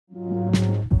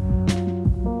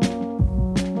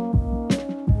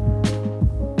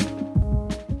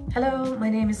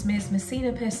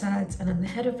Sina Persad and I'm the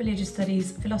Head of Religious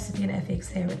Studies, Philosophy and Ethics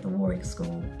here at the Warwick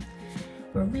School.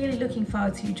 We're really looking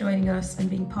forward to you joining us and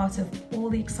being part of all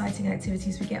the exciting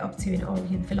activities we get up to in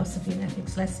Oriel Philosophy and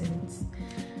Ethics lessons.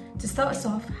 To start us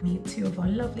off, meet two of our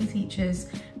lovely teachers,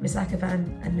 Miss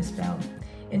Akavan and Miss Bell.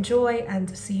 Enjoy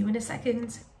and see you in a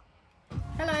second.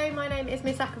 Hello, my name is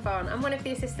Miss Akavan. I'm one of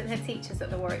the assistant head teachers at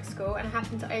the Warwick School and I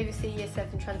happen to oversee Year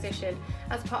 7 transition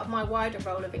as part of my wider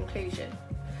role of inclusion.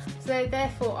 So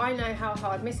therefore I know how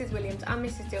hard Mrs Williams and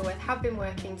Mrs Dilworth have been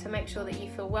working to make sure that you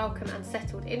feel welcome and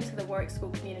settled into the Warwick School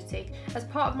community. As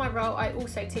part of my role I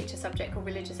also teach a subject called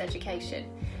religious education.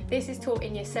 This is taught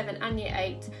in Year 7 and Year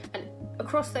 8 and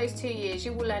across those 2 years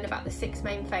you will learn about the 6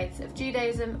 main faiths of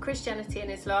Judaism, Christianity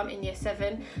and Islam in Year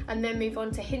 7 and then move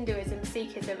on to Hinduism,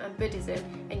 Sikhism and Buddhism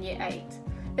in Year 8.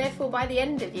 Therefore, by the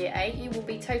end of Year 8, you will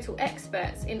be total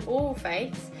experts in all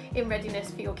faiths in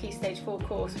readiness for your Key Stage 4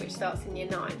 course, which starts in Year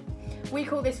 9. We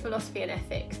call this Philosophy and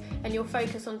Ethics, and you'll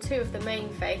focus on 2 of the main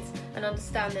faiths and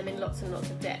understand them in lots and lots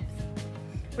of depth.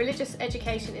 Religious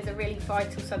education is a really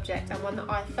vital subject and one that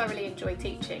I thoroughly enjoy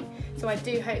teaching, so I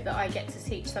do hope that I get to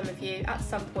teach some of you at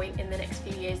some point in the next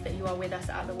few years that you are with us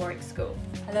at the Warwick School.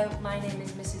 Hello, my name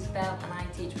is Mrs Bell and I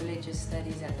teach religious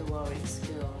studies at the Warwick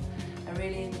School. I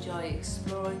really enjoy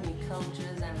exploring new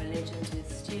cultures and religions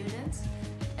with students.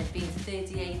 I've been to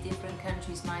 38 different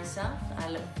countries myself. I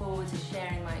look forward to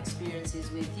sharing my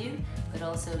experiences with you, but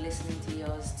also listening to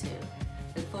yours too.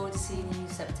 Look forward to seeing you in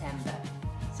September.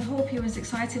 So I hope you're as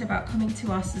excited about coming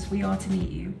to us as we are to meet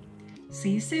you.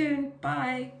 See you soon.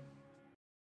 Bye.